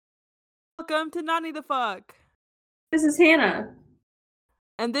Welcome to Nani the Fuck. This is Hannah.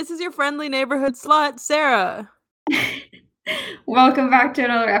 And this is your friendly neighborhood slut, Sarah. Welcome back to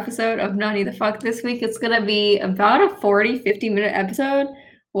another episode of Nani the Fuck. This week it's going to be about a 40-50 minute episode.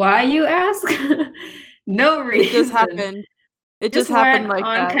 Why, you ask? No reason. It just happened. It just happened like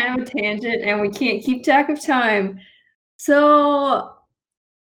on that. Kind of a tangent and we can't keep track of time. So...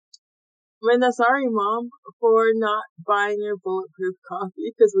 Linda, sorry, Mom, for not buying your bulletproof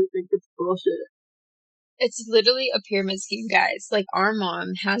coffee because we think it's bullshit. It's literally a pyramid scheme, guys. Like, our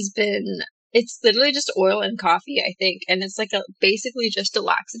mom has been... It's literally just oil and coffee, I think. And it's like basically just a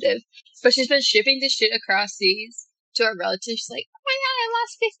laxative. But she's been shipping this shit across seas to our relatives. She's like, oh my god, I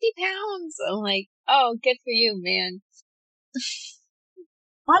lost 50 pounds. I'm like, oh, good for you, man.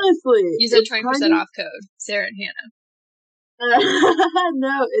 Honestly. Use a 20% off code, Sarah and Hannah.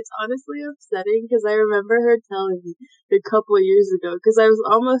 No, it's honestly upsetting because I remember her telling me a couple of years ago because I was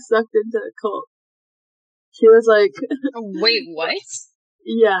almost sucked into a cult. She was like... Wait, what?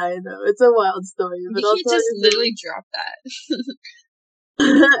 Yeah, I know. It's a wild story. But You just literally drop that.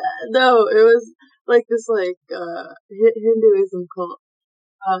 No, it was like this Hinduism cult.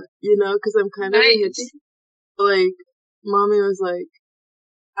 Because I'm kind of a hippie. Like, Mommy was like,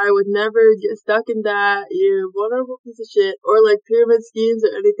 I would never get stuck in that, you vulnerable piece of shit, or like pyramid schemes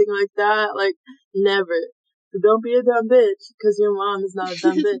or anything like that, like, never. So don't be a dumb bitch, because your mom is not a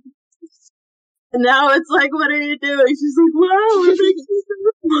dumb bitch. And now it's like, what are you doing? She's like, wow, it makes you so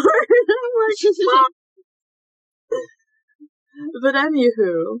smart. I'm like, Mom. But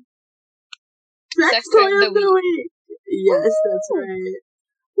anywho, sex toy of the week. Yes, that's right.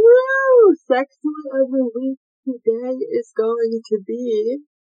 Woo! Sex toy of the week today is going to be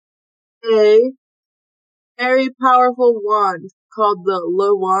a very powerful wand called the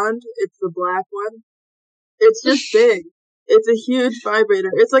low wand. It's the black one. It's just big. It's a huge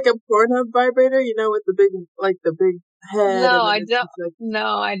vibrator. It's like a Pornhub vibrator, with the big head. No, I don't.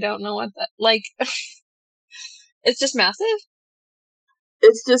 No, I don't know what that. Like, it's just massive.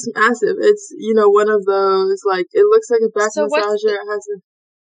 It's just massive. It's one of those like it looks like a back massager. It has a.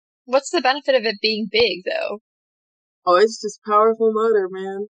 What's the benefit of it being big though? Oh, it's just powerful motor,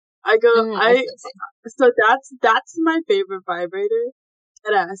 man. So that's my favorite vibrator.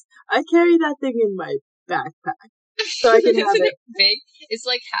 Deadass. I carry that thing in my backpack. So I can have it. Big? It's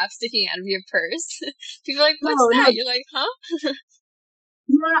like half sticking out of your purse. People are like, what's that? No. You're like, huh?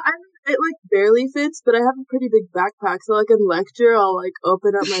 Yeah, it like barely fits, but I have a pretty big backpack, so like in lecture, I'll like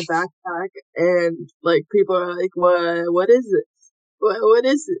open up my backpack and like people are like, what is this? What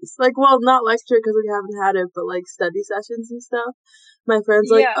is this? Like, well, not lecture because we haven't had it, but like study sessions and stuff. My friend's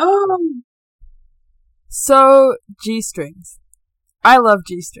like, oh. So, G-strings. I love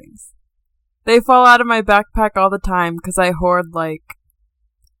G-strings. They fall out of my backpack all the time because I hoard like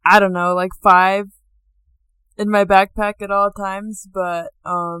 5 in my backpack at all times, but,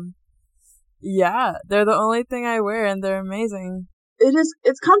 yeah, they're the only thing I wear and they're amazing.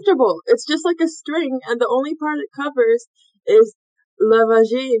 It's comfortable. It's just like a string and the only part it covers is la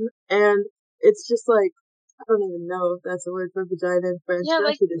vagina, and it's just like, I don't even know if that's a word for vagina in French. Yeah,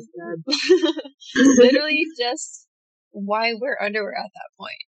 like, literally just why wear underwear at that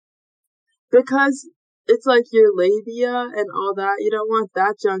point? Because it's like your labia and all that. You don't want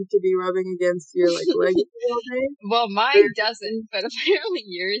that junk to be rubbing against your like leg all day. Well, mine doesn't, but apparently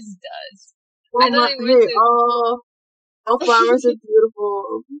yours does. All flowers are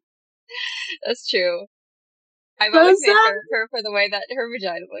beautiful. That's true. I've always made fun of her for the way that her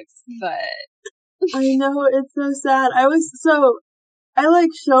vagina looks, but I know, it's so sad. I like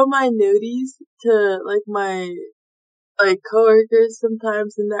show my nudies to like my like coworkers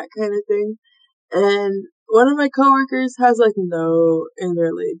sometimes and that kind of thing. And one of my coworkers has like no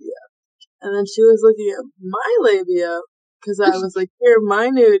inner labia. And then she was looking at my labia because I was like, here, my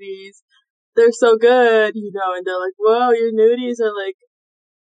nudies. They're so good, and they're like, whoa, your nudies are like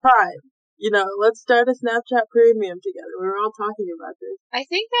prime. Let's start a Snapchat premium together. We were all talking about this. I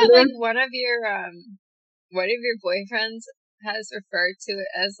think that one of your boyfriends has referred to it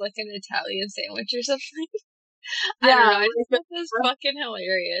as like an Italian sandwich or something. I don't know. I just thought this fucking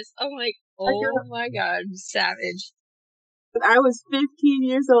hilarious. I'm like, oh my god, I'm savage. I was 15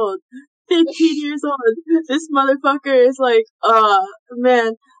 years old. 15 years old. This motherfucker is like,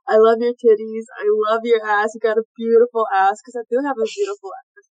 man, I love your titties. I love your ass. You got a beautiful ass, because I do have a beautiful ass.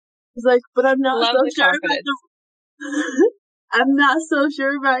 He's like, but I'm not so sure about I'm not so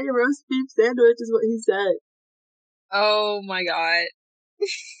sure about your roast beef sandwich, is what he said. Oh my god.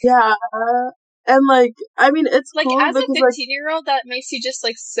 Yeah. And like, I mean, it's like, cool as a because 15-year-old, that makes you just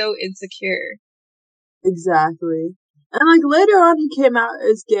like so insecure. Exactly. And like later on, he came out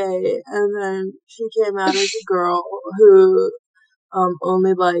as gay, and then she came out as a girl who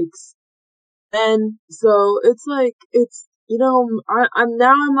only likes men. So it's like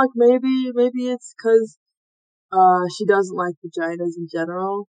I'm like maybe it's because she doesn't like vaginas in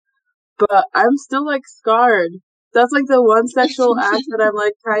general, but I'm still like scarred. That's like the one sexual act that I'm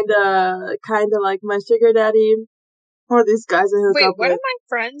like kinda like my sugar daddy or these guys I hook Wait, up one of with. my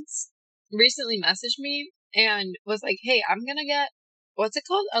friends recently messaged me and was like, "Hey, I'm gonna get what's it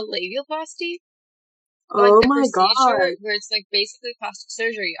called? A labiaplasty? Like Oh the my procedure god. where it's like basically plastic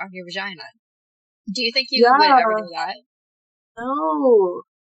surgery on your vagina." Do you think you would ever Yeah, do that? no.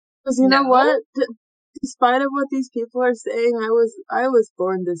 Because you know No? what? Despite of what these people are saying, I was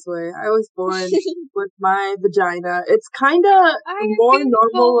born this way. I was born with my vagina. It's kind of I am more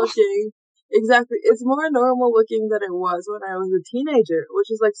normal beautiful. looking. Exactly. It's more normal looking than it was when I was a teenager, which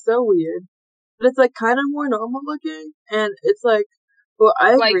is like so weird. But it's like kind of more normal looking, and it's like, well,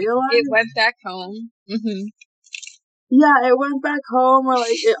 I've Like it realized, went back home. yeah, it went back home, or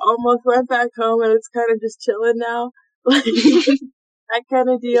like it almost went back home, and it's kind of just chilling now, like that kind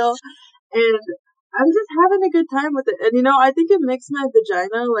of deal. And I'm just having a good time with it. And I think it makes my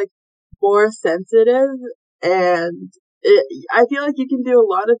vagina like more sensitive, and I feel like you can do a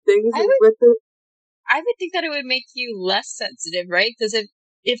lot of things I would with it. I would think that it would make you less sensitive, right? Because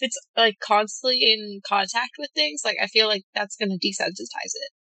if it's like constantly in contact with things, like I feel like that's gonna desensitize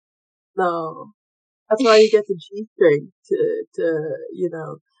it. No, that's why you get the G string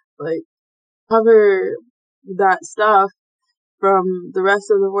to like cover that stuff from the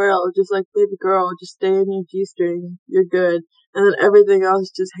rest of the world. Just like, baby girl, just stay in your G string, you're good. And then everything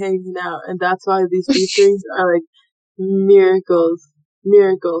else just hanging out. And that's why these G strings are like miracles,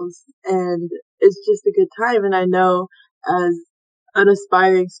 miracles. And it's just a good time. And I know as an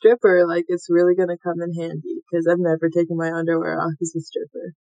aspiring stripper, like it's really gonna come in handy because I've never taken my underwear off as a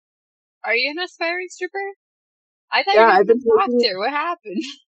stripper. Are you an aspiring stripper? I thought you Yeah, were I've gonna been be a taking it. doctor. What happened?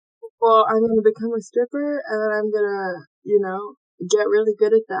 Well, I'm gonna become a stripper, and then I'm gonna get really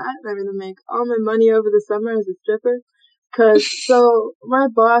good at that. And I'm gonna make all my money over the summer as a stripper. So my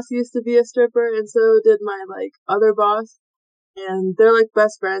boss used to be a stripper, and so did my like other boss, and they're like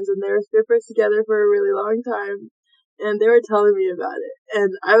best friends, and they were strippers together for a really long time. And they were telling me about it,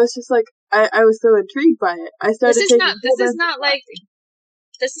 and I was just like, I was so intrigued by it. I This started is taking not. pole This is dancing not like. classes.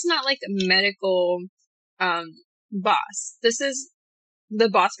 This is not like a medical, um, boss. This is the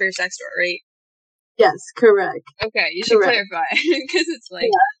boss for your sex store, right? Yes, correct, Okay, you should correct. clarify because it's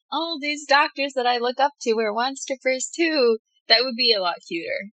like, oh, these doctors that I look up to were once strippers too. That would be a lot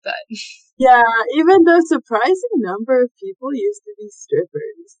cuter, but Yeah, even though surprising number of people used to be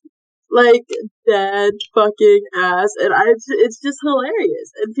strippers. Like, dead fucking ass. And it's just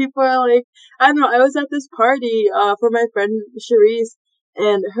hilarious. And people are like, I don't know, I was at this party, for my friend Charisse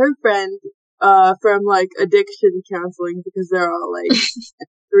and her friend, from like addiction counseling because they're all like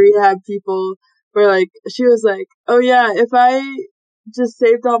rehab people were like, she was like, oh yeah, if I just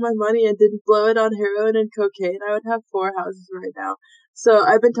saved all my money and didn't blow it on heroin and cocaine, I would have 4 houses right now. So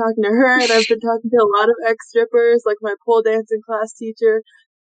I've been talking to her, and I've been talking to a lot of ex strippers, like my pole dancing class teacher.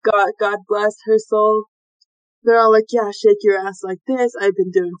 God bless her soul. They're all like, yeah, shake your ass like this. I've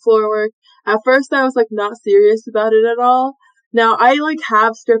been doing floor work. At first, I was like not serious about it at all. Now I like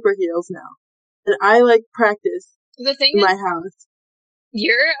have stripper heels now, and I like practice the thing in is, my house.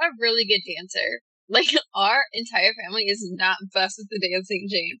 you're a really good dancer. Like, our entire family is not blessed with the dancing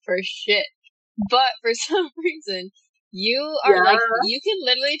gene for shit. But for some reason, you are Yeah, like, you can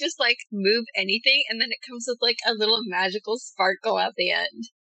literally just like move anything and then it comes with like a little magical sparkle at the end.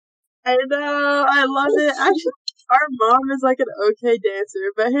 I know. I love it. Actually, our mom is like an okay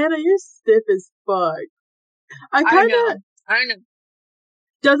dancer, but Hannah, you're stiff as fuck. I I kind know. of I know.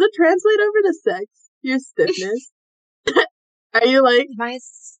 does it translate over to sex? Your stiffness? Are you like? My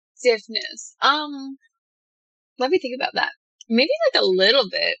stiffness. Let me think about that. Maybe like a little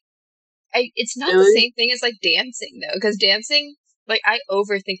bit. It's not the Really? same thing as like dancing though, because dancing, like I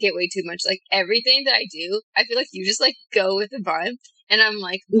overthink it way too much. Like everything that I do, I feel like you just like go with the vibe, and I'm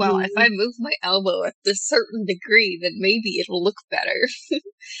like, well, if I Mm-hmm. move my elbow at this certain degree, then maybe it'll look better.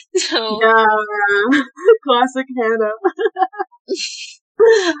 So Yeah, classic Hannah.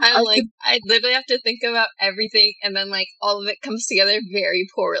 I'm I like, could. I literally have to think about everything, and then like all of it comes together very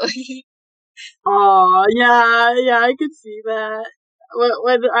poorly. Oh, yeah, yeah, I could see that. When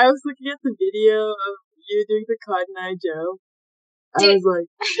I was looking at the video of you doing the Cotton Eye Joe, I Dude, was like,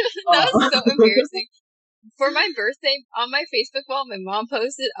 that was so oh. embarrassing. For my birthday, on my Facebook wall, my mom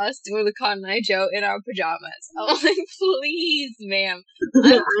posted us doing the Cotton Eye Joe in our pajamas. I'm like, please, ma'am. I'm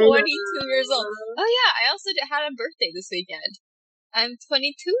 22 years old. Oh, yeah, I also had a birthday this weekend. I'm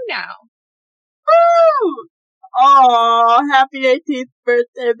 22 now. Woo! Oh, happy 18th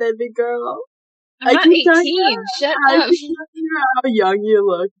birthday, baby girl. I'm not 18. Shut I up. keep telling you how young you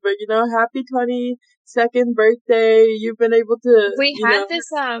look, but happy 22nd birthday. You've been able to,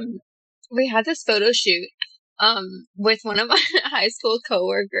 We had this photo shoot with one of my high school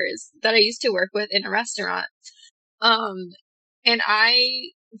coworkers that I used to work with in a restaurant. And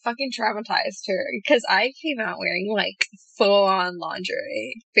I fucking traumatized her because I came out wearing like full on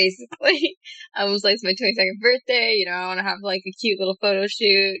lingerie, basically. I was like, it's my 22nd birthday, I want to have like a cute little photo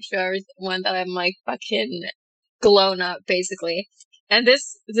shoot, show everyone that I'm like fucking glown up, basically. And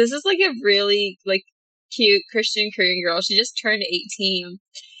this is like a really like cute Christian Korean girl. She just turned 18.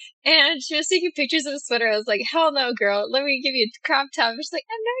 And she was taking pictures of a sweater. I was like, hell no, girl. Let me give you a crop top. She's like,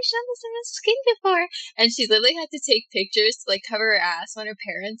 I've never shown this in my skin before. And she literally had to take pictures to like cover her ass when her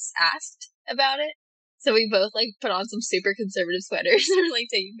parents asked about it. So we both like put on some super conservative sweaters and we're like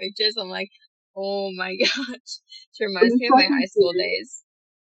taking pictures. I'm like, oh my gosh. She reminds me of my high school days.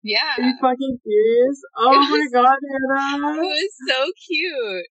 Yeah. Are you fucking serious? Oh my god, Hannah. It was so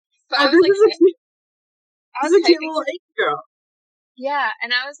cute. But I Oh, was this like, is a cute little 8-girl. Yeah,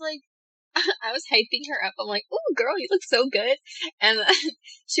 and I was like, I was hyping her up. I'm like, "Oh, girl, you look so good!" And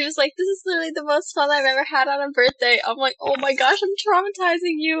she was like, "This is literally the most fun I've ever had on a birthday." I'm like, "Oh my gosh, I'm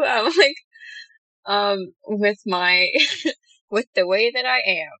traumatizing you." I'm like, with my, with the way that I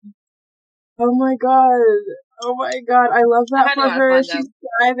am. Oh my god, I love I've that had a for lot of her. fun She's though.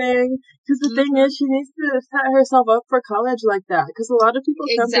 thriving. Because the thing is, she needs to set herself up for college like that. Because a lot of people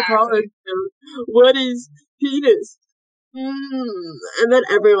come to college and what is penis? And then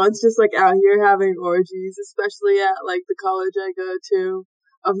everyone's just like out here having orgies, especially at like the college I go to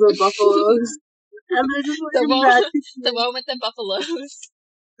of the Buffaloes. And they're just like The one with the buffaloes.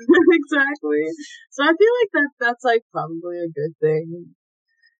 exactly. So I feel like that's like probably a good thing.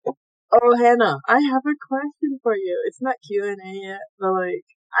 Oh, Hannah, I have a question for you. It's not Q&A yet, but like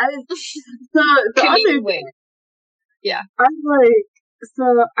the other day, Yeah. I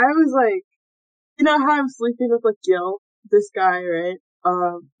was like, you know how I'm sleeping with like Gil, this guy, right?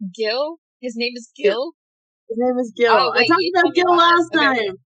 Gil? His name is Gil? His name is Gil. Oh, wait, I talked about Gil last time.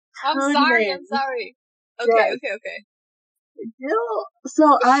 Okay. I'm sorry. Okay. Gil.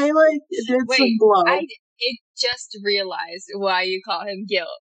 So I like did some blow. It just realized why you call him Gil.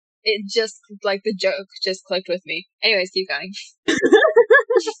 It just like the joke just clicked with me. Anyways, keep going.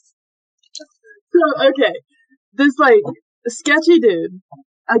 So okay, this like sketchy dude.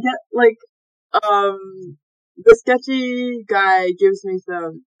 I get like the sketchy guy gives me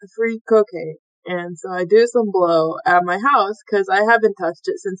some free cocaine. And so I do some blow at my house because I haven't touched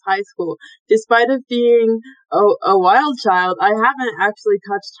it since high school. Despite it being a wild child, I haven't actually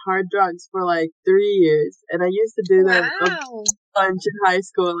touched hard drugs for like 3 years. And I used to do them a bunch in high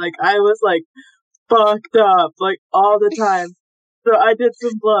school. Like I was like fucked up like all the time. So I did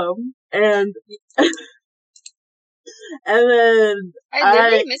some blow and and then I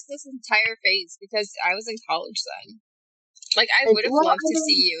literally missed this entire phase because I was in college then. Like I would have loved to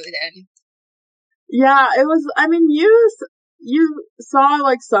see you then. Yeah, it was. I mean, you saw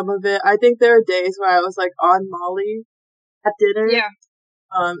like some of it. I think there were days where I was like on Molly at dinner. Yeah.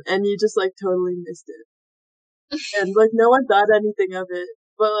 And you just like totally missed it, and like no one thought anything of it.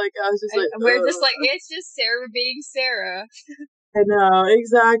 But like I was just like, we're just like it's just Sarah being Sarah. I know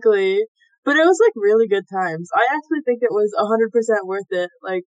exactly, but it was like really good times. I actually think it was 100% worth it.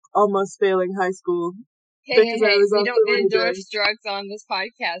 Like almost failing high school. Hey, we don't endorse drugs on this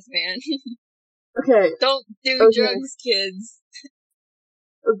podcast, man. Okay. Don't do drugs, kids.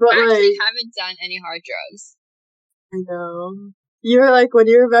 But I actually haven't done any hard drugs. I know. You were like, when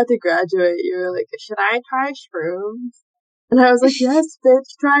you were about to graduate, you were like, should I try shrooms? And I was like, yes,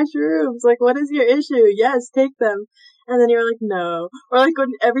 bitch, try shrooms. Like, what is your issue? Yes, take them. And then you were like, no. Or like,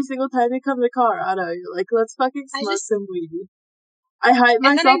 when every single time you come to Colorado, you're like, let's fucking smoke some weed. I hype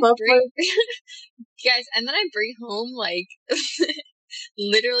myself up for guys, and then I bring home like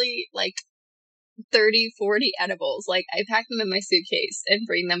literally like 30, 40 edibles. Like I pack them in my suitcase and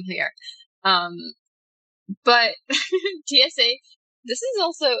bring them here. But TSA, this is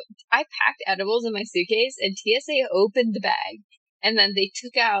also, I packed edibles in my suitcase and TSA opened the bag and then they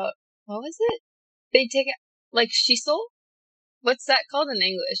took out, what was it? They take out like shisol? What's that called in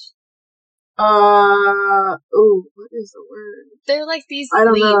English? What is the word? They're like these I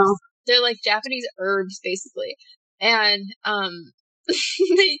don't leaves. know. They're like Japanese herbs basically. And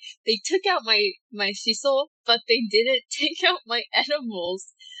they took out my sisal, but they didn't take out my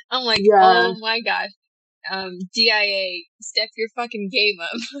edibles. I'm like, Yeah. oh my gosh. DIA, step your fucking game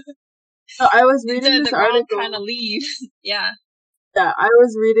up. So I was These reading are this the wrong article. kind of leaves. Yeah. Yeah, I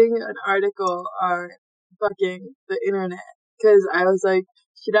was reading an article on fucking the internet because I was like,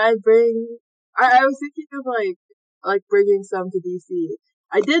 should I bring? I was thinking of like bringing some to DC.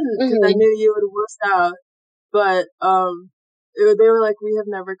 I didn't because I knew you would wuss out, but they were like, we have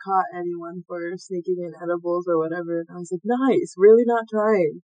never caught anyone for sneaking in edibles or whatever, and I was like, nice, really not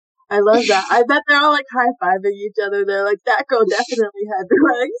trying. I love that. I bet they're all like high fiving each other. They're like, that girl definitely had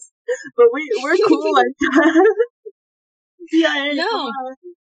drugs, but we're cool like that. Yeah, come No. on.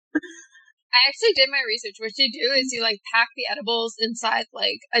 I actually did my research. What you do is you like pack the edibles inside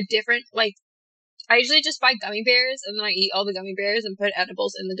like a different like. I usually just buy gummy bears and then I eat all the gummy bears and put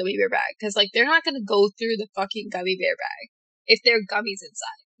edibles in the gummy bear bag because like they're not gonna go through the fucking gummy bear bag if there are gummies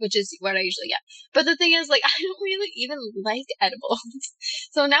inside, which is what I usually get. But the thing is, like, I don't really even like edibles,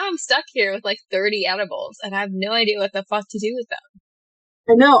 so now I'm stuck here with like 30 edibles and I have no idea what the fuck to do with them.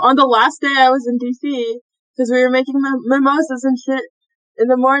 I know. On the last day I was in DC, because we were making mimosas and shit in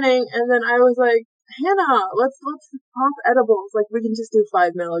the morning, and then I was like, Hannah, let's pop edibles. Like, we can just do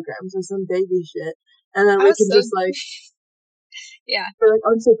 5 milligrams or some baby shit, and then we can just like, yeah. We're like,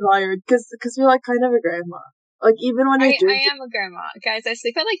 I'm so tired, because you're like kind of a grandma. Like, even when you're drinking. I am a grandma, guys. I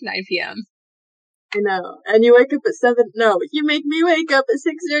sleep at like 9 p.m. I know. And you wake up at 7. No, you make me wake up at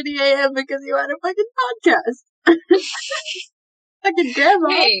 6:30 a.m. because you want a fucking podcast. Fucking grandma.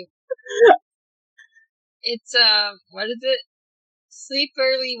 Hey. It's, what is it? Sleep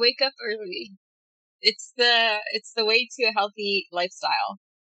early, wake up early. It's the way to a healthy lifestyle.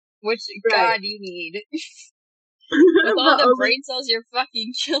 Which, right. God, you need. With all the brain cells you're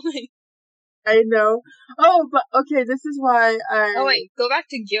fucking killing. I know. Oh, but, okay, this is why Oh, wait, go back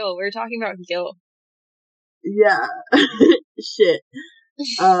to Gil. We were talking about Gil. Yeah. Shit.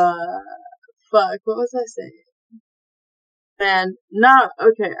 Fuck, what was I saying? Man,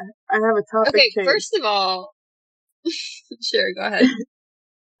 okay, I have a topic Okay, change. First of all, sure, go ahead.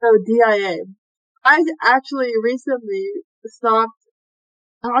 So, DIA. I actually recently stopped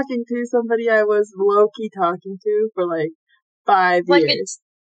talking to somebody I was low-key talking to for like 5 years. Like a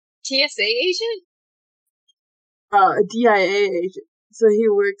TSA agent? A DIA agent. So he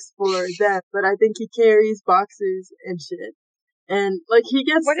works for them, but I think he carries boxes and shit. And like he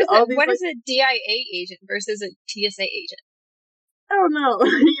gets what is a DIA agent versus a TSA agent? I don't know.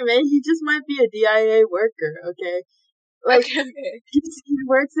 He just might be a DIA worker, okay? Like, okay. He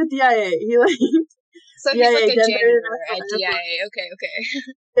works at DIA. He like so DIA, he's like a janitor at Airport. DIA. Okay.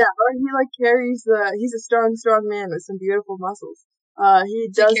 Yeah, or he like carries he's a strong man with some beautiful muscles. He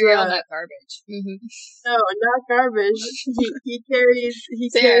does carry all that garbage. Mm-hmm. No, not garbage. he carries.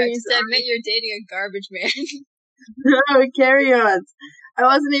 Sarah, just admit you're dating a garbage man. No, carry-ons. I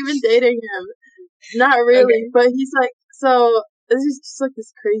wasn't even dating him. Not really, okay. But he's like, so this is just like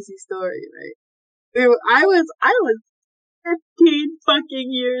this crazy story, right? I was 15 fucking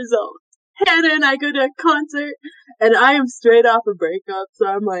years old. Hannah and I go to a concert, and I am straight off a breakup, so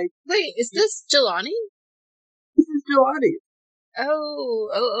I'm like... Wait, is this Jelani? This is Jelani. Oh,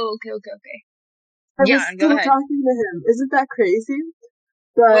 okay. I was still talking to him. Isn't that crazy?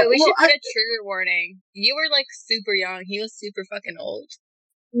 But, wait, we should put a trigger warning. You were like super young. He was super fucking old.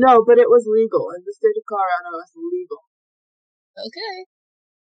 No, but it was legal. In the state of Colorado, it was legal. Okay.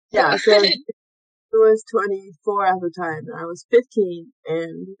 Yeah, so he was 24 at the time, and I was 15,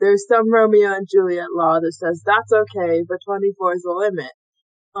 and there's some Romeo and Juliet law that says that's okay, but 24 is the limit.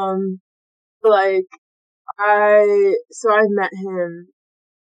 Like, I met him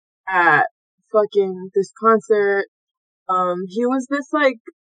at fucking this concert. He was this, like,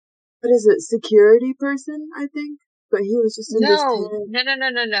 what is it, security person, I think? But he was just in this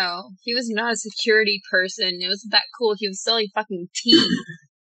tent. No. He was not a security person. It wasn't that cool. He was selling fucking tea.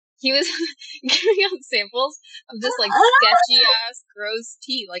 He was giving out samples of this, like, sketchy-ass, gross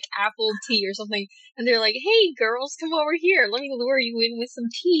tea, like apple tea or something. And they're like, hey, girls, come over here. Let me lure you in with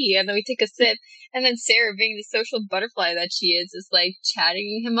some tea. And then we take a sip. And then Sarah, being the social butterfly that she is like,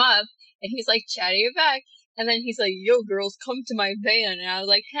 chatting him up. And he's, like, chatting it back. And then he's like, yo, girls, come to my van. And I was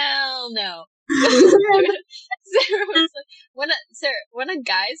like, hell no. Sarah was like, when a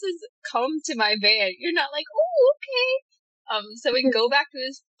guy says, come to my van, you're not like, oh, okay. So we go back to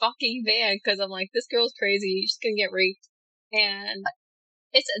his fucking van, because I'm like, this girl's crazy. She's gonna get raped. And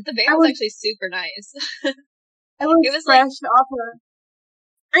the van was actually super nice. It was fresh off a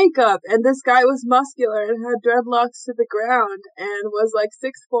breakup, and this guy was muscular and had dreadlocks to the ground, and was like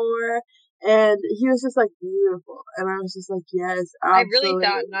 6'4", And he was just like beautiful, and I was just like, yes, I really absolutely.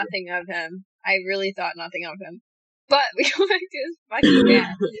 thought nothing of him. But we go back to this fucking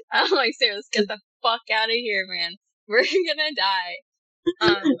man. I'm like, Sarah, let's get the fuck out of here, man. We're gonna die.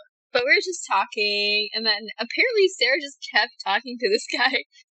 But we were just talking, and then apparently Sarah just kept talking to this guy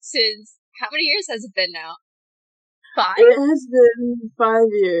since, how many years has it been now? 5? It has been 5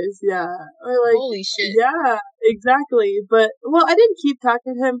 years, yeah. Or like, Holy shit. yeah, exactly. But, well, I didn't keep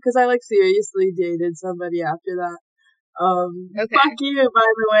talking to him because I like seriously dated somebody after that. Okay. Fuck you, by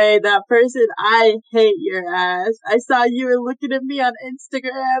the way, that person. I hate your ass. I saw you were looking at me on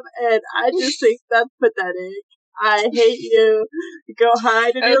Instagram, and I just think that's pathetic. I hate you. Go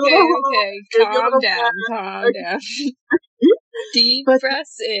hide in your little hole. Okay. Calm down. Deep But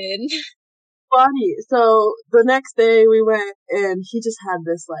breaths in. funny. So the next day we went, and he just had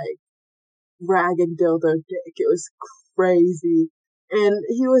this like ragged dildo dick. It was crazy, and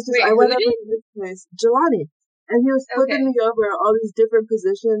he was just. Wait, I who went up did? to this place, Jelani, and he was flipping Okay. me over all these different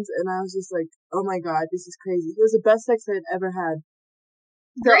positions, and I was just like, oh my god, this is crazy. It was the best sex I'd ever had.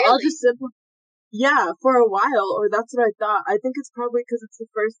 So I'll Really? just simply. Yeah, for a while, or that's what I thought. I think it's probably because it's the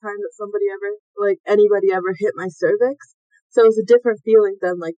first time that anybody ever hit my cervix. So it was a different feeling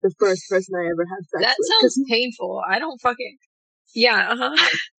than, like, the first person I ever had sex That with. sounds painful. I don't fucking... Yeah,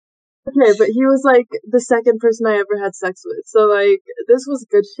 Okay, but he was, like, the second person I ever had sex with. So, like, this was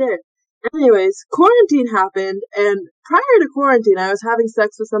good shit. Anyways, quarantine happened, and prior to quarantine, I was having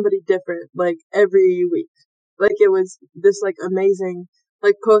sex with somebody different, like, every week. Like, it was this, like, amazing,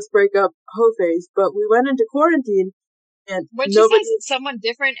 like, post-breakup hoe phase. But we went into quarantine, and when she nobody... says someone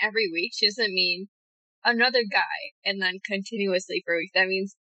different every week, she doesn't mean another guy and then continuously for a week. That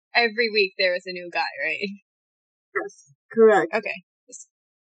means every week there is a new guy, right? Yes, correct. Okay. Just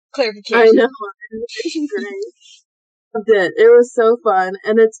clarification. I know. It's great. It was so fun,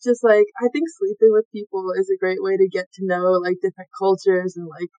 and it's just like, I think sleeping with people is a great way to get to know like different cultures, and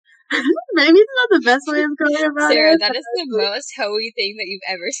like maybe it's not the best way of going about Sarah, it. that is the most hoey thing that you've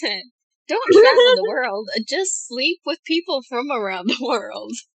ever said. Don't travel the world. Just sleep with people from around the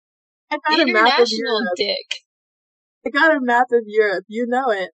world. I got a map of International Europe. dick. I got a map of Europe. You know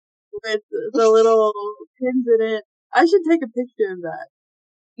it, with the little pins in it. I should take a picture of that.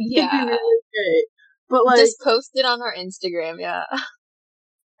 It'd be Yeah. really great. But like, Just post it on our Instagram, yeah.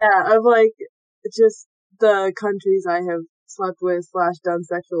 yeah, of like just the countries I have slept with / done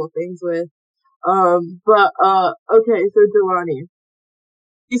sexual things with. Okay, so Jelani.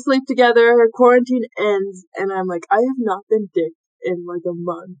 We sleep together, quarantine ends, and I'm like, I have not been dick in like a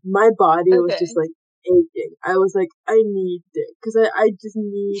month. My body was just like aching. I was like, I need dick, because I just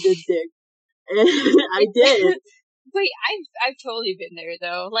needed dick. And I did. Wait, I've totally been there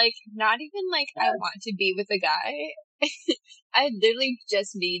though. Like, not even like I want to be with a guy. I literally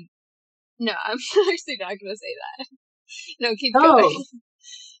just need. No, I'm actually not gonna say that. No, keep going.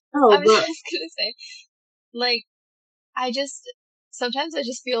 No, I was but just gonna say, like, sometimes I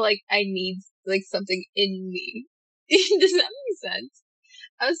just feel like I need like something in me. Does that make sense?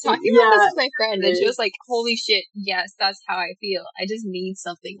 I was talking about this with my friend, and she was like, "Holy shit, yes, that's how I feel. I just need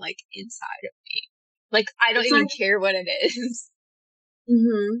something like inside of me. Like, I don't even care what it is."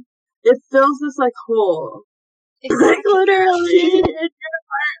 Mhm. It fills this like hole. Exactly. Like literally in your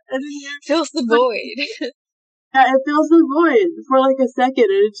heart, and then you fills the void. Yeah, it fills the void for like a second,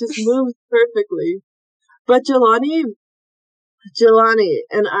 and it just moves perfectly. But Jelani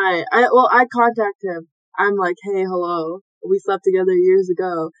and I contact him. I'm like, hey, hello. We slept together years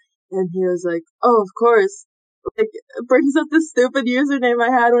ago. And he was like, oh, of course. Like, brings up this stupid username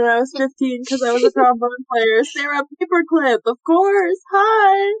I had when I was 15 because I was a trombone player. Sarah Paperclip, of course.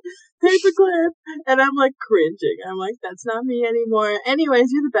 Hi, Paperclip. And I'm like cringing. I'm like, that's not me anymore.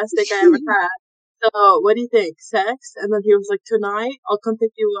 Anyways, you're the best dick I ever had. So, what do you think? Sex? And then he was like, tonight, I'll come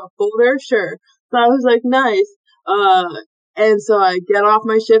pick you up. Boulder? Sure. So I was like, nice. And so I get off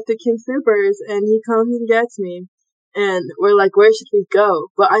my shift at King Supers, and he comes and gets me. And we're like, where should we go?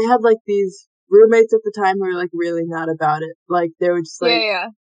 But I had like these roommates at the time who were like really not about it. Like they were just like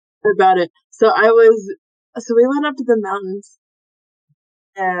about it. So we went up to the mountains.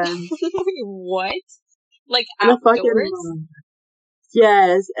 And what? Like in a outdoors? fucking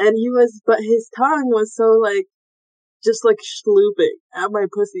yes, and but his tongue was so like just like schlooping at my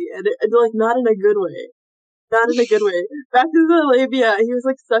pussy, and like not in a good way. Not in a good way. Back to the labia, he was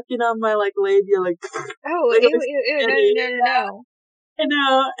like sucking on my like labia, like. Oh, like, ew, no. I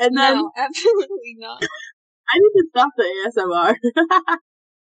know, and then no, absolutely not. I need to stop the ASMR.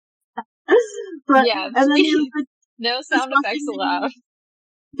 But yeah, and then he was like, no sound effects allowed.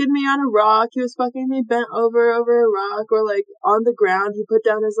 fucking me on a rock. He was fucking me bent over a rock, or like on the ground. He put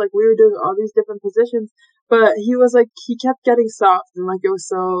down his like, we were doing all these different positions, but he was like, he kept getting soft, and like it was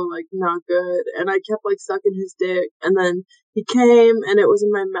so like not good, and I kept like sucking his dick, and then he came and it was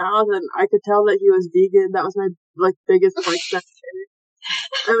in my mouth, and I could tell that he was vegan. That was my like biggest flex that day.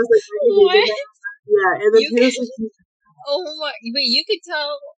 I was like, What? yeah, and then he was like, oh my, but you could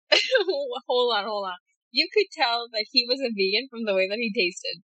tell, hold on. You could tell that he was a vegan from the way that he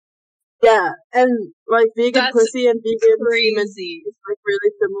tasted. yeah, and like vegan That's pussy and vegan semen crazy. is like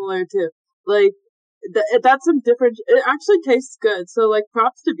really similar too. Like that's some different. It actually tastes good. So like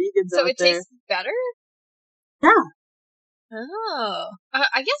props to vegans So out it there. tastes better? Yeah. Oh.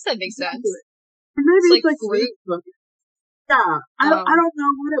 I guess that makes sense. Or maybe It's it's like fruit. weed. Yeah. I don't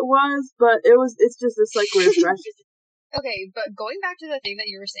know what it was, but it's just this like refreshing. Okay, but going back to the thing that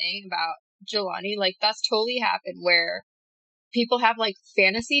you were saying about Jelani, like that's totally happened where people have like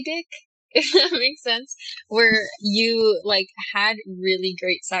fantasy dick, if that makes sense, where you like had really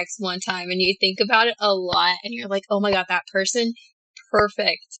great sex one time and you think about it a lot and you're like, oh my god, that person,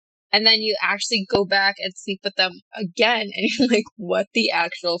 perfect. And then you actually go back and sleep with them again and you're like, what the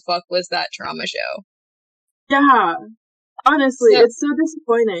actual fuck was that trauma show? Yeah. Honestly, So it's so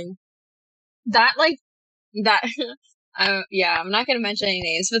disappointing. that like that yeah, I'm not gonna mention any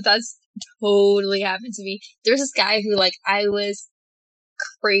names, but that's totally happened to me. There's this guy who like I was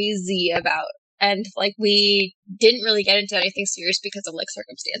crazy about, and like we didn't really get into anything serious because of like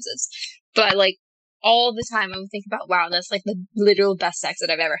circumstances, but like all the time I would think about, wow, that's like the literal best sex that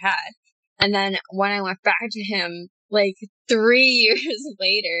I've ever had. And then when I went back to him like 3 years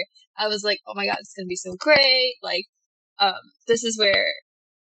later, I was like, oh my god, it's gonna be so great. Like this is where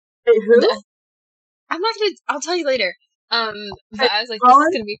Wait, who? I'll tell you later. But I was like, this is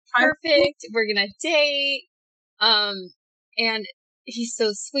Colin? gonna be perfect. We're gonna date. And he's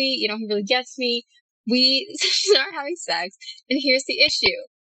so sweet. You know, he really gets me. We start having sex, and here's the issue.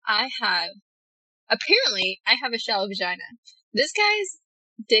 Apparently, I have a shallow vagina. This guy's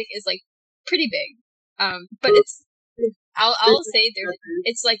dick is like pretty big. But I'll say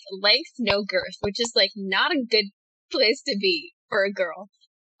it's like length, no girth, which is like not a good place to be for a girl.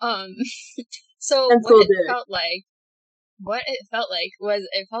 So what it felt like was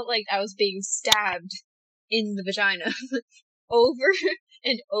it felt like I was being stabbed in the vagina over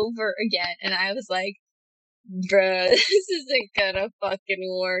and over again, and I was like, bruh, this isn't gonna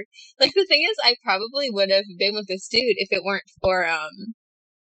fucking work. Like the thing is, I probably would have been with this dude if it weren't for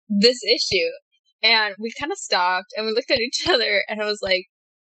this issue. And we kind of stopped and we looked at each other and I was like,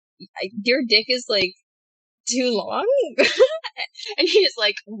 your dick is like too long? And he's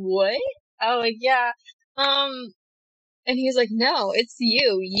like, what? I was like, yeah. And he's like, no, it's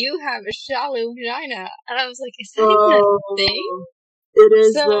you. You have a shallow vagina. And I was like, is that even a thing? It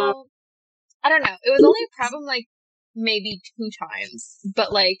is. So, I don't know. It was only a problem like maybe 2 times.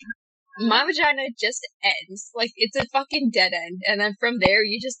 But like, my vagina just ends. Like, it's a fucking dead end. And then from there,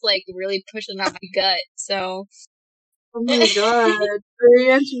 you just like really pushing out my gut. So. Oh my god.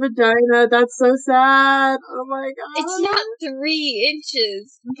 3-inch vagina. That's so sad. Oh my god. It's not 3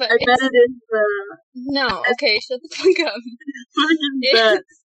 inches. But I bet it is No, okay, shut the fuck up. Fucking bet.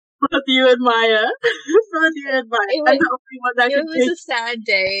 Both you and Maya. Both you and Maya. I'm the only one that can take. It was a sad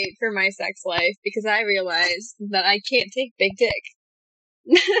day for my sex life because I realized that I can't take big dick.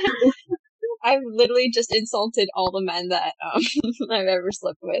 I've literally just insulted all the men that I've ever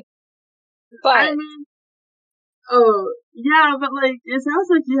slept with. But I mean, oh yeah, but like it sounds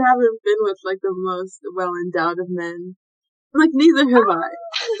like you haven't been with like the most well endowed of men. Like neither have I.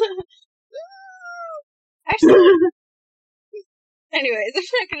 Actually, anyways, I'm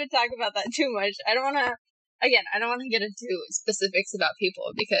not going to talk about that too much. I don't want to get into specifics about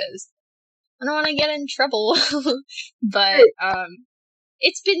people because I don't want to get in trouble. But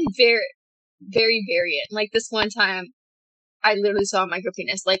it's been very, very variant. Like this one time, I literally saw a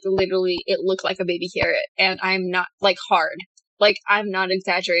micropenis. Like literally, it looked like a baby carrot, and I'm not like hard. Like I'm not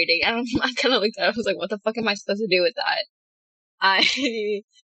exaggerating. And I kind of looked at it. I was like, what the fuck am I supposed to do with that?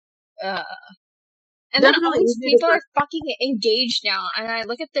 And then all these people are fucking engaged now, and I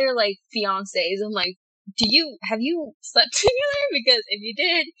look at their like fiancés. I'm like, have you slept together? Because if you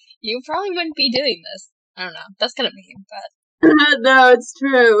did, you probably wouldn't be doing this. I don't know. That's kind of mean, but no, it's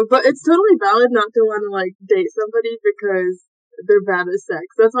true. But it's totally valid not to want to like date somebody because they're bad at sex.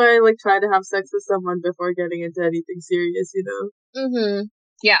 That's why I like try to have sex with someone before getting into anything serious, you know? Mm-hmm.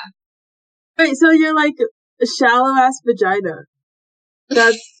 Yeah. Wait, so you're like a shallow ass vagina.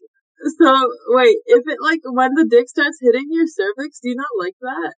 That's so wait, if it like when the dick starts hitting your cervix, do you not like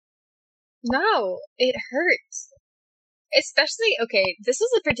that? No, it hurts. Especially, okay, this was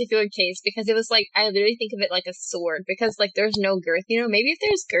a particular case because it was like, I literally think of it like a sword because like there's no girth, maybe if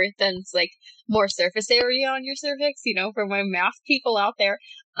there's girth then it's like more surface area on your cervix, for my math people out there.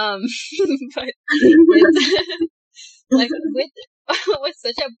 But it's like with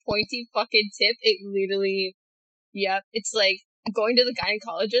such a pointy fucking tip, it literally, yep, it's like going to the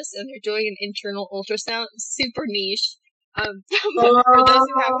gynecologist and they're doing an internal ultrasound, super niche. But for those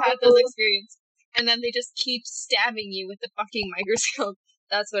who have had those experiences, and then they just keep stabbing you with the fucking microscope.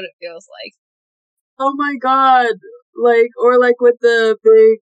 That's what it feels like. Oh my god. Or with the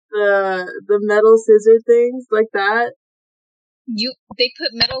big, the metal scissor things, like that. They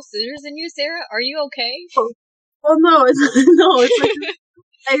put metal scissors in you, Sarah? Are you okay? Oh, well, no, it's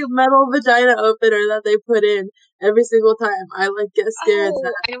like a metal vagina opener that they put in every single time. I get scared.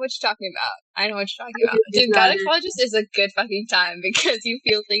 Oh, I know what you're talking about. Dude, gynecologist is a good fucking time because you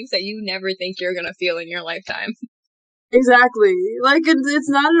feel things that you never think you're gonna feel in your lifetime. Exactly. It's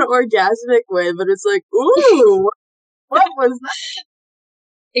not an orgasmic way, but it's like, ooh, what was that?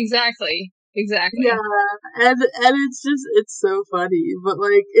 Exactly. Yeah, and it's so funny, but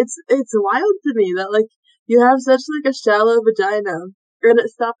it's wild to me that you have such a shallow vagina. And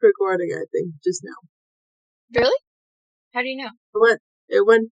it stopped recording, I think, just now. Really? How do you know? It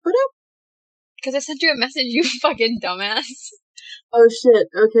went, because I sent you a message, you fucking dumbass. Oh shit,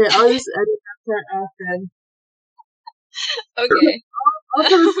 okay, I'll just edit that part off then. Okay.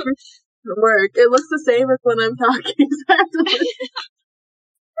 Also, the screen doesn't work. It looks the same as when I'm talking, so I have to listen.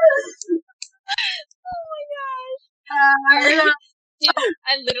 Oh my gosh. Alright. Dude,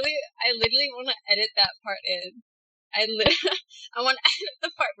 I literally want to edit that part in. I want to edit the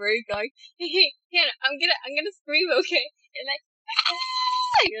part where you're going, hey, Hannah, I'm gonna scream, okay?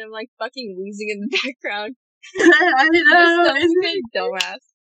 And I'm fucking wheezing in the background. I know. You're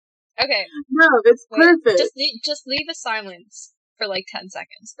dumbass. Okay. No, it's perfect. Just leave a silence for 10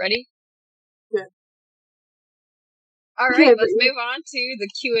 seconds. Ready? Yeah. Alright, okay, let's move on to the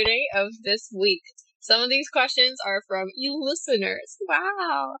Q&A of this week. Some of these questions are from you listeners.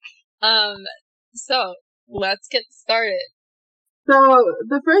 Wow. So let's get started. So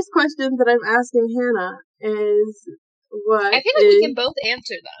the first question that I'm asking Hannah is, what I feel like we can both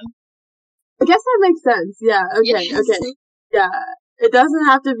answer them. I guess that makes sense. Yeah. Okay. Yes. Okay. Yeah. It doesn't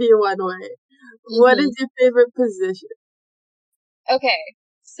have to be one way. Mm-hmm. What is your favorite position? Okay.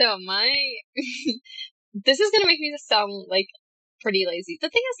 So this is gonna make me sound pretty lazy. The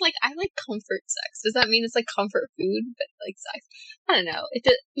thing is, I like comfort sex. Does that mean it's comfort food, but sex? I don't know.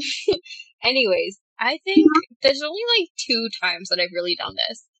 Anyways, I think there's only 2 times that I've really done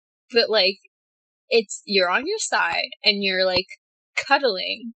this, but it's you're on your side and you're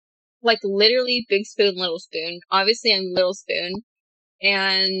cuddling, literally big spoon, little spoon. Obviously, I'm little spoon,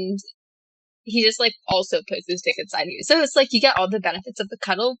 and he just also puts his dick inside of you. So it's you get all the benefits of the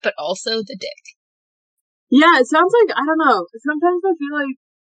cuddle, but also the dick. Yeah, it sounds I don't know. Sometimes I feel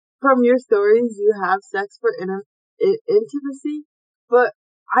from your stories you have sex for intimacy, but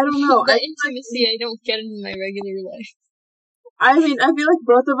I don't know. The intimacy I don't get in my regular life. I mean, I feel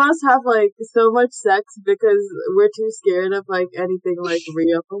both of us have so much sex because we're too scared of anything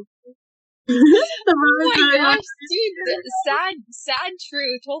real. Oh my gosh, dude! Sad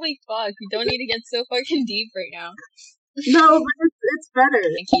truth. Holy fuck! You don't need to get so fucking deep right now. No, but it's better.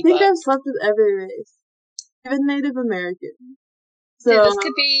 I think I've slept with every race, even Native American. So dude, this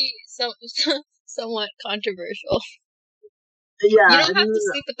could be somewhat controversial. Yeah, you don't have to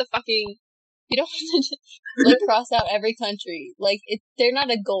sleep with the fucking. You don't have to cross out every country. They're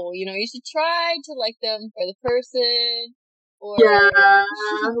not a goal. You should try to like them for the person. Or... Yeah,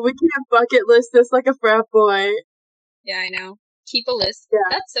 we can't bucket list this like a frat boy. Yeah, I know. Keep a list. Yeah.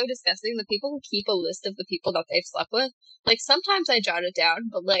 That's so disgusting. The people who keep a list of the people that they've slept with. Sometimes I jot it down,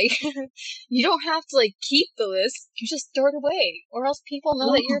 but you don't have to keep the list. You just throw it away, or else people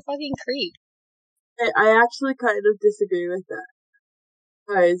know that you're a fucking creep. I actually kind of disagree with that.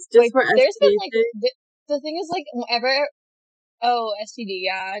 Guys, just for STD. There's been the thing is whenever. Oh, STD.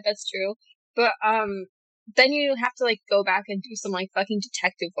 Yeah, that's true. But then you have to go back and do some fucking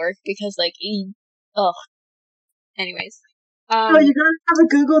detective work because ugh. Anyways, no, you gotta have a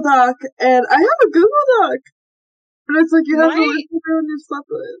Google Doc, and I have a Google Doc, and it's you have a list of everyone you slept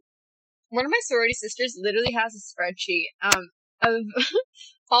with. One of my sorority sisters literally has a spreadsheet of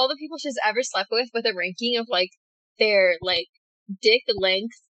all the people she's ever slept with a ranking of their dick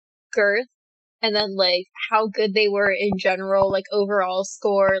length, girth, and then how good they were in general, overall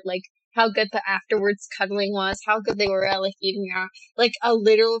score, how good the afterwards cuddling was, how good they were at eating out, a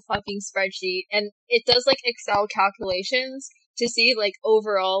literal fucking spreadsheet, and it does Excel calculations to see, like,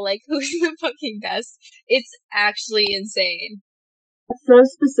 overall, like, who's the fucking best. It's actually insane. That's so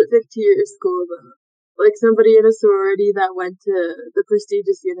specific to your school, though. Like, somebody in a sorority that went to the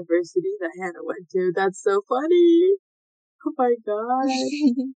prestigious university that Hannah went to. That's so funny. Oh my god.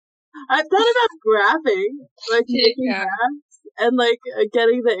 I've thought about graphing, like, making Yeah. graphs, and, like,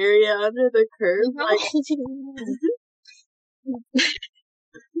 getting the area under the curve. Like,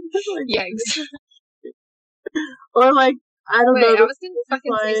 like, Yikes. or, like, I don't know. Wait, I was gonna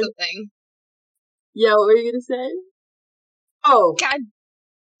fucking say something. Yeah, what were you gonna say? Oh, God.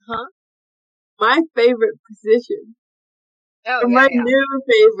 Huh? my favorite position. Oh, My yeah. new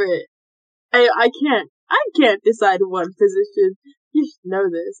favorite. I can't decide one position. You should know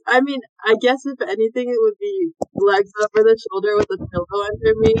this. I mean, I guess if anything, it would be legs over the shoulder with a pillow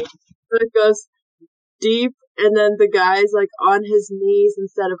under me. So it goes deep, and then the guy's like on his knees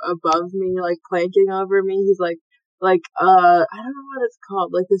instead of above me, like planking over me. He's like I don't know what it's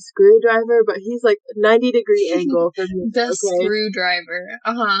called, like the screwdriver, but he's like 90-degree angle for me. The Okay, screwdriver.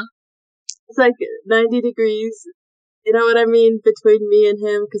 Uh-huh. it's like 90 degrees. You know what I mean? Between me and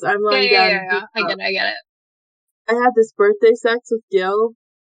him, because I'm lying down. Yeah. I get it. I had this birthday sex with Gil,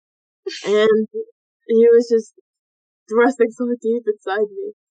 and he was just thrusting so deep inside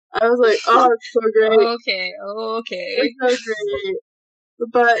me. I was like, oh, it's so great. Okay. It's so great.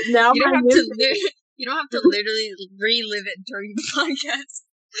 But now You don't my have new to you don't have to literally relive it during the podcast.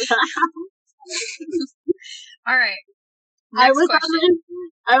 All right. Next question.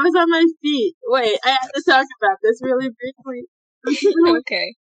 I was on my feet. Wait, I have to talk about this really briefly.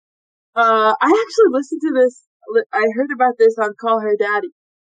 Okay. I actually listened to this. I heard about this on Call Her Daddy,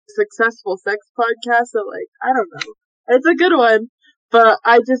 successful sex podcast. So, like, I don't know. It's a good one, but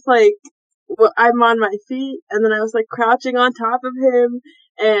I just, like, I'm on my feet, and then I was, like, crouching on top of him,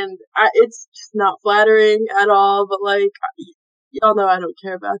 and it's just not flattering at all, but, like, y'all know I don't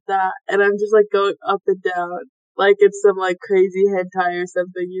care about that, and I'm just, like, going up and down, like it's some, like, crazy hentai or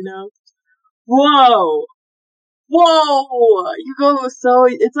something, you know? Whoa! You go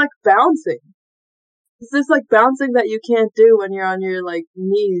it's like bouncing. It's just like bouncing that you can't do when you're on your, like,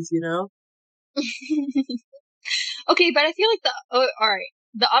 knees, you know? Okay, but I feel like alright.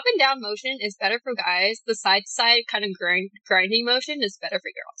 The up and down motion is better for guys. The side to side kind of grinding motion is better for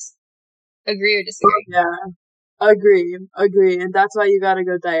girls. Agree or disagree? Yeah. Agree. And that's why you gotta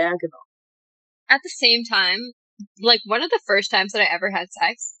go diagonal. At the same time, like, one of the first times that I ever had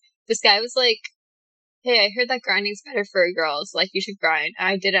sex, this guy was like, hey, I heard that grinding's better for girls. Like, you should grind. And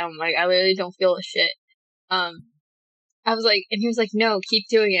I did it. I'm like, I literally don't feel a shit. I was like, and he was like, no, keep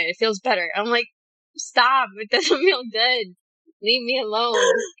doing it. It feels better. I'm like, stop. It doesn't feel good. Leave me alone.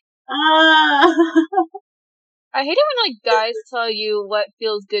 I hate it when, like, guys tell you what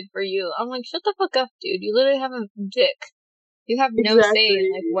feels good for you. I'm like, shut the fuck up, dude. You literally have a dick. You have no say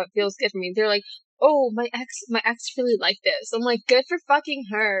in, like, what feels good for me. They're like, oh, my ex really liked this. I'm like, good for fucking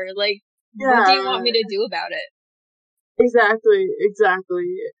her. Like, what do you want me to do about it? Exactly.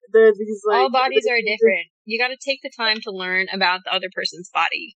 There's these, like, all bodies are different. You gotta take the time to learn about the other person's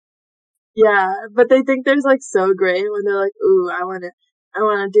body. Yeah, but they think there's, like, so great when they're like, ooh, I wanna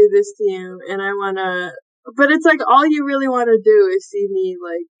do this to you, and I wanna, but it's like, all you really wanna do is see me,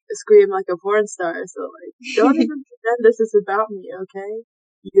 like, scream like a porn star, so, like, don't even pretend this is about me, okay?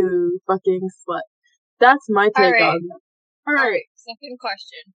 You fucking slut. That's my take on that. Alright, second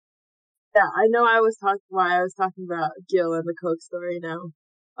question. Yeah, I know why I was talking about Gil and the Coke story now.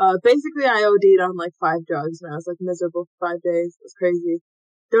 Basically, I OD'd on, like, 5 drugs, and I was, like, miserable for 5 days. It was crazy.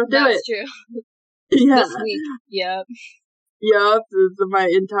 Don't do it. That's true. Yeah. This week, yep. Yup,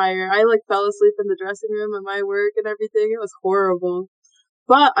 I, like, fell asleep in the dressing room at my work and everything. It was horrible.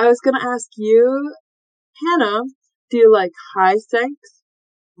 But I was gonna ask you, Hannah, do you like high sex,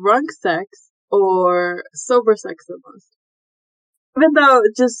 drunk sex, or sober sex the most? Even though,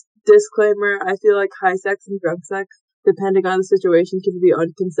 just disclaimer, I feel like high sex and drunk sex, depending on the situation, can be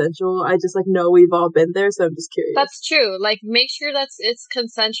unconsensual. I just, like, know we've all been there, so I'm just curious. That's true. Like, make sure it's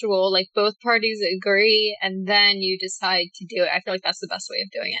consensual, like, both parties agree, and then you decide to do it. I feel like that's the best way of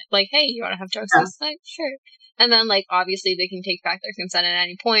doing it. Like, hey, you want to have drugs this night? Sure. And then, like, obviously they can take back their consent at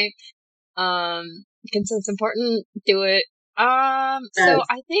any point. Consent's important. Do it. So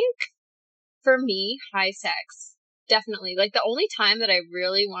I think, for me, high sex. Definitely. Like, the only time that I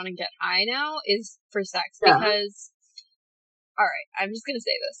really want to get high now is for sex. Because, alright, I'm just gonna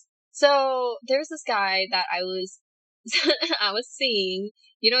say this. So, there's this guy that I was seeing.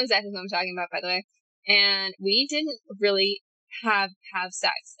 You know exactly who I'm talking about, by the way. And we didn't really have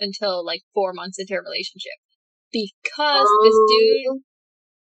sex until, like, 4 months into a relationship. Because this dude,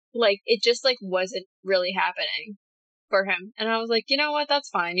 like, it just, like, wasn't really happening. for him. And I was like, you know what? That's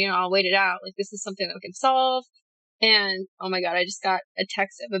fine. I'll wait it out. Like, this is something that we can solve. And oh my God, I just got a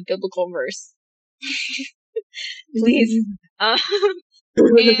text of a biblical verse. Please. And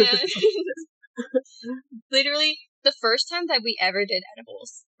literally the first time that we ever did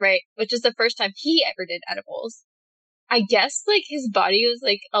edibles, right? Which is the first time he ever did edibles. I guess like his body was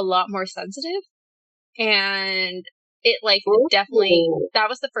like a lot more sensitive, and it like definitely, that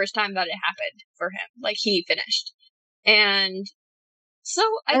was the first time that it happened for him. Like he finished. And so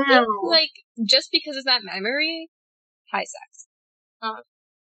I think like just because of that memory, high sex.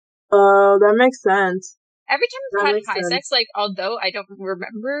 That makes sense. Every time I've had high sex, like although I don't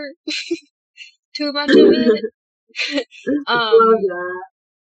remember too much of it,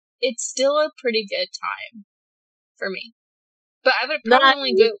 it's still a pretty good time for me. But I would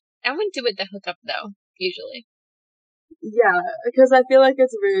probably I wouldn't do it the hookup though, usually. Yeah, because I feel like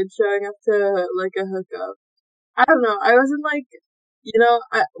it's rude showing up to like a hookup. I don't know. I wasn't like, I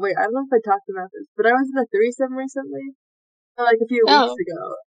don't know if I talked about this, but I was in a threesome recently, like a few weeks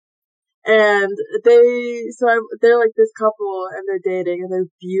ago. And they're like this couple and they're dating and they're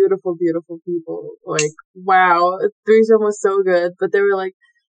beautiful, beautiful people. Like, wow, threesome was so good. But they were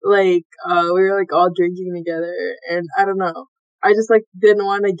we were like all drinking together, and I don't know. I just like didn't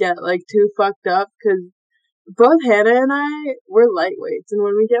want to get like too fucked up because both Hannah and I were lightweights, and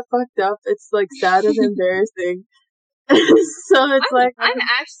when we get fucked up, it's like sad and embarrassing. So it's I'm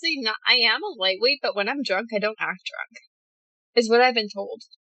actually not. I am a lightweight, but when I'm drunk, I don't act drunk. Is what I've been told.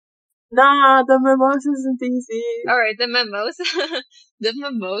 Nah, the mimosas in DC. All right, the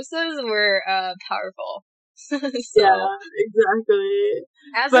mimosas were powerful. So, yeah, exactly.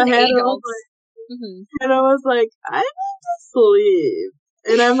 As an adult, Hannah was like, I need to sleep,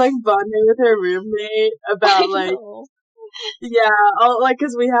 and I'm like bonding with her roommate about like. Yeah,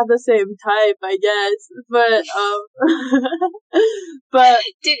 because we have the same type, I guess. But,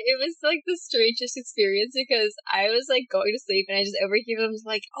 dude, it was like the strangest experience because I was like going to sleep and I just overheard them was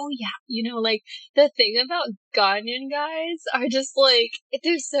like, oh yeah, like the thing about Ghanaian guys are just like,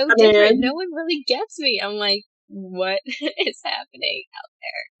 they're so different. No one really gets me. I'm like, what is happening out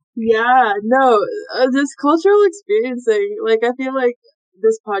there? Yeah, no, this cultural experiencing, like, I feel like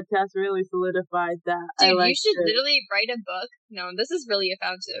this podcast really solidified that. Dude, you should literally write a book. No, this is really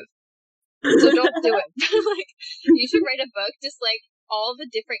offensive. So don't do it. Like, you should write a book, just like all the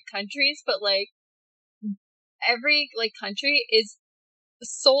different countries, but like every like country is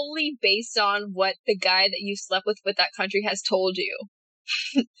solely based on what the guy that you slept with that country has told you.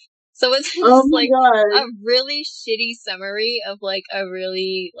 So it's just like a really shitty summary of like a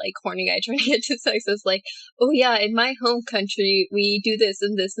really like horny guy trying to get to sex. It's like, oh yeah, in my home country we do this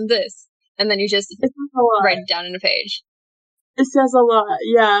and this and this, and then you just write it down in a page. It says a lot,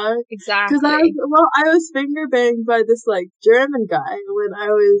 yeah. Exactly. Because I was finger banged by this like German guy when I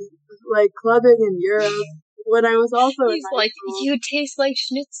was like clubbing in Europe. When I was also he's in like, you taste like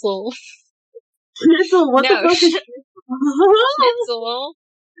schnitzel. Schnitzel? What the fuck is schnitzel? Schnitzel.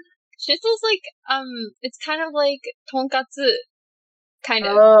 Schnitzel's like, it's kind of like tonkatsu. Kind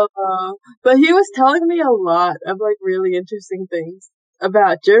of. Oh, but he was telling me a lot of like really interesting things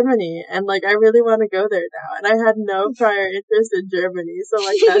about Germany, and like I really want to go there now, and I had no prior interest in Germany, so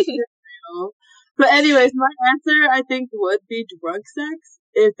like that's real. But anyways, my answer I think would be drunk sex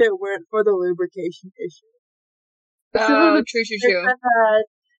if it weren't for the lubrication issue. Oh, true.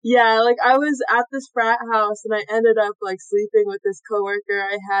 Yeah, like I was at this frat house and I ended up like sleeping with this coworker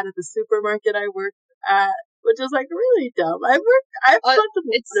I had at the supermarket I worked at, which is like really dumb. I've slept with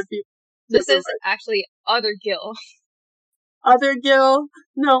a lot of people. This is actually Other Gil. Other Gil?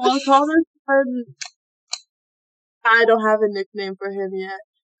 No, I'll call this one. I don't have a nickname for him yet,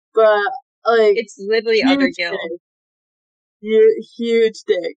 but like it's literally Other Gil. Huge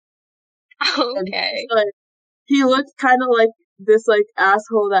dick. Okay. Like, he looked kind of like this like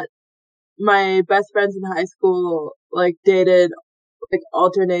asshole that my best friends in high school like dated, like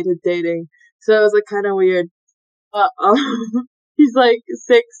alternated dating. So it was like kind of weird. But he's like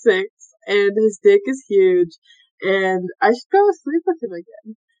 6'6" and his dick is huge, and I should go sleep with him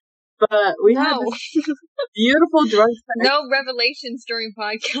again. But we had this beautiful drunk sex. No revelations during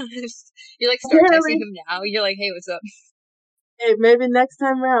podcast. You like start texting him now. You're like, hey, what's up? Hey, maybe next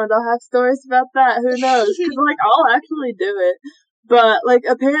time around I'll have stories about that. Who knows? Because like I'll actually do it. But like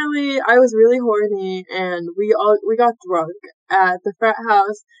apparently I was really horny, and we got drunk at the frat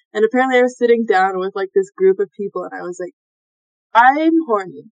house, and apparently I was sitting down with like this group of people, and I was like, I'm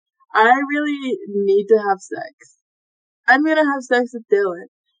horny. I really need to have sex. I'm gonna have sex with Dylan.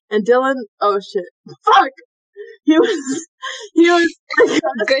 And Dylan, oh shit, fuck! He was like,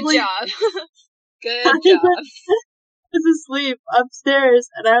 good job. Good job. was asleep upstairs,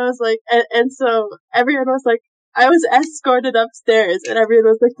 and I was like, and so everyone was like, I was escorted upstairs, and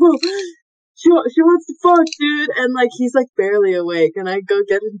everyone was like, whoa, she wants to fuck, dude, and like, he's like barely awake, and I go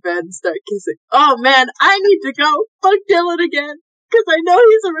get in bed and start kissing. Oh man, I need to go fuck Dylan again, because I know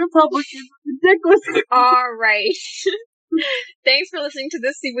he's a Republican. The dick was... Alright. Thanks for listening to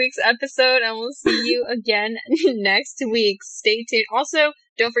this week's episode, and we'll see you again next week. Stay tuned. Also,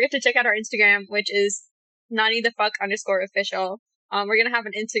 don't forget to check out our Instagram, which is _official. We're gonna have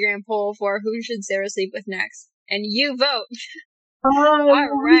an Instagram poll for who should Sarah sleep with next, and you vote. Oh,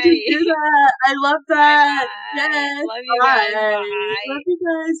 All we right. can do that. I love that. Bye-bye. Yes. Love you guys. Bye. Bye. Love you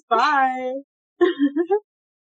guys. Bye.